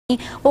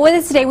Well, with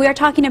us today, we are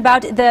talking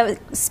about the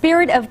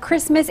spirit of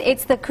Christmas.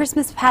 It's the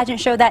Christmas pageant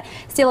show that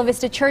Cielo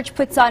Vista Church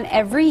puts on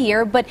every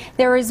year, but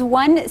there is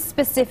one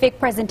specific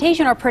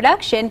presentation or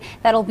production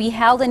that'll be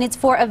held, and it's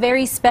for a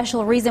very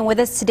special reason. With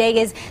us today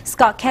is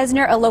Scott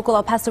Kesner, a local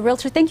El Paso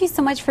realtor. Thank you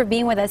so much for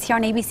being with us here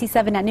on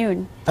ABC-7 at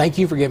noon. Thank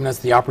you for giving us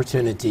the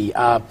opportunity.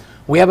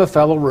 We have a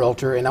fellow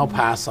realtor in El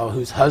Paso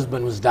whose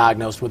husband was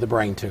diagnosed with a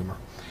brain tumor,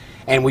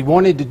 and we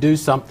wanted to do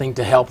something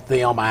to help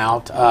them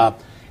out.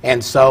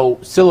 And so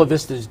Cielo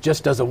Vista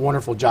just does a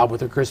wonderful job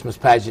with their Christmas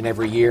pageant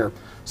every year.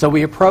 So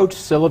we approached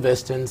Cielo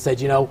Vista and said,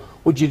 you know,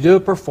 would you do a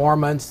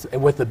performance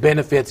with the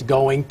benefits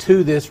going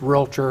to this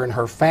realtor and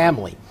her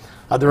family?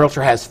 The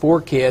realtor has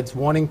 4 kids,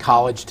 1 in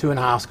college, 2 in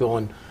high school,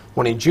 and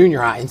 1 in junior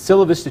high. And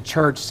Cielo Vista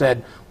Church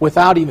said,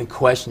 without even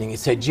questioning, it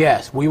said,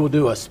 yes, we will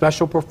do a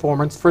special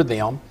performance for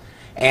them.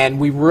 And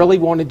we really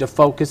wanted to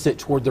focus it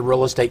toward the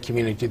real estate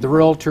community, the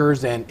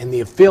realtors and the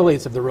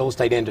affiliates of the real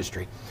estate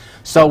industry.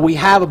 So we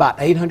have about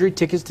 800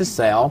 tickets to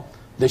sell.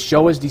 The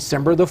show is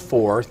December the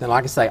 4th. And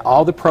like I say,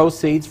 all the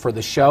proceeds for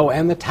the show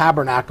and the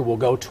tabernacle will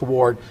go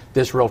toward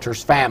this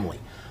realtor's family.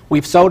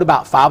 We've sold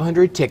about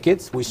 500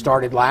 tickets. We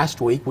started last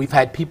week. We've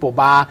had people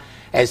buy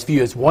as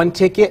few as 1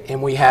 ticket,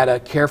 and we had a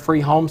Carefree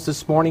Homes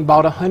this morning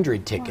bought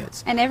 100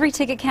 tickets. And every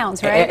ticket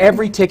counts, right?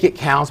 Every ticket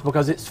counts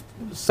because it's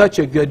such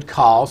a good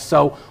cause.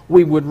 So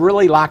we would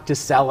really like to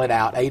sell it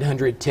out,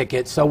 800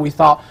 tickets. So we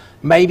thought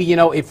maybe, you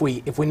know, if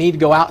we need to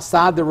go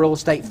outside the real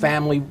estate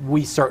family,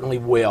 we certainly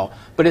will.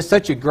 But it's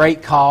such a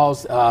great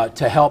cause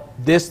to help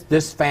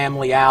this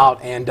family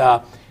out,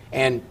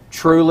 and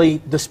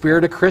truly the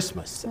spirit of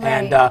Christmas.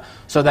 Right. And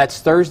so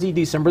that's Thursday,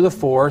 December the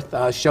 4th.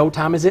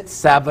 Showtime is at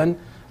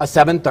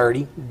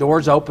 7:30.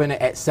 Doors open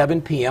at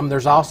 7 p.m.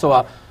 There's also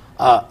a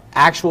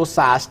actual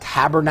size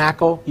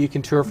tabernacle you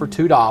can tour for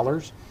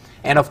 $2.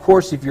 And of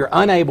course, if you're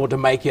unable to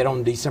make it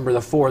on December the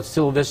 4th,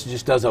 Cielo Vista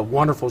just does a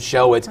wonderful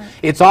show.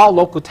 It's all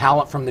local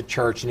talent from the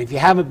church. And if you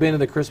haven't been to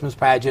the Christmas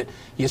pageant,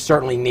 you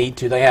certainly need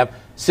to. They have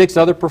 6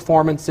 other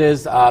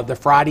performances, the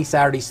Friday,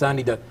 Saturday,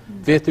 Sunday, the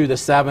 5th through the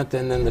 7th,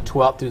 and then the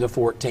 12th through the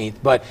 14th.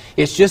 But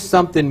it's just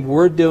something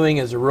we're doing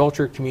as a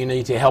realtor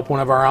community to help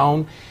one of our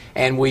own.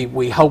 And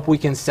we hope we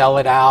can sell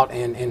it out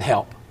and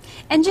help.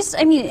 And just,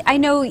 I mean, I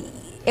know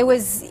it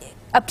was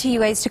up to you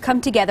guys to come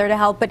together to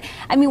help, but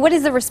I mean, what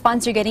is the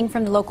response you're getting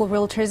from the local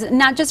realtors?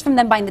 Not just from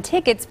them buying the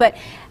tickets, but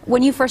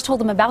when you first told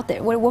them about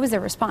it, what was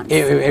their response?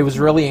 It was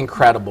really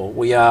incredible.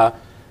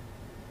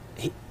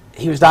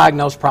 He was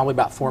diagnosed probably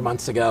about 4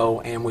 months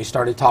ago, and we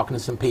started talking to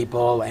some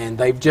people, and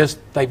they've just,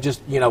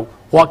 you know,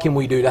 what can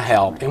we do to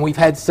help? And we've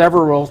had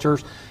several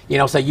realtors, you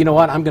know, say, you know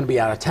what, I'm going to be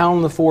out of town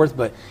on the 4th,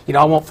 but, you know,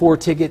 I want 4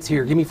 tickets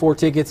here. Give me 4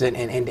 tickets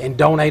and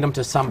donate them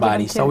to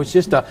somebody. So it's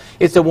just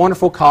it's a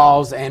wonderful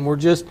cause, and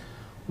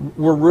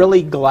we're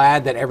really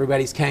glad that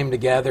everybody's came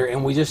together,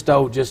 and we just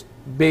owe just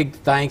big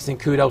thanks and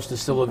kudos to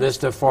Cielo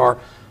Vista for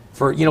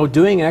you know,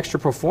 doing an extra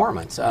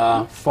performance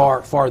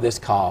for this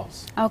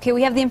cause. Okay,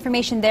 we have the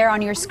information there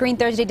on your screen.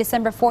 Thursday,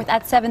 December 4th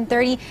at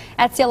 7:30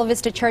 at Cielo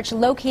Vista Church,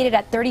 located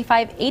at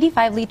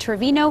 3585 Lee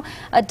Trevino.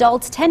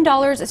 Adults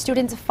 $10,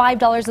 students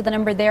 $5 of the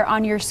number there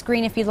on your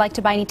screen. If you'd like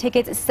to buy any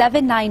tickets,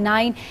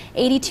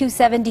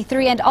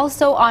 799-8273. And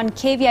also on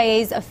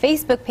KVIA's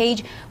Facebook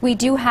page, we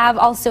do have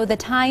also the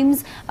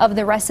times of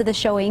the rest of the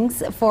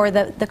showings for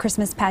the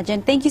Christmas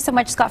pageant. Thank you so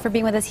much, Scott, for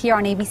being with us here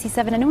on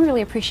ABC-7, and we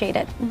really appreciate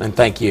it. And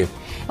thank you.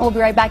 And we'll be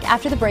right back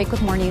after the break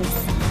with more news.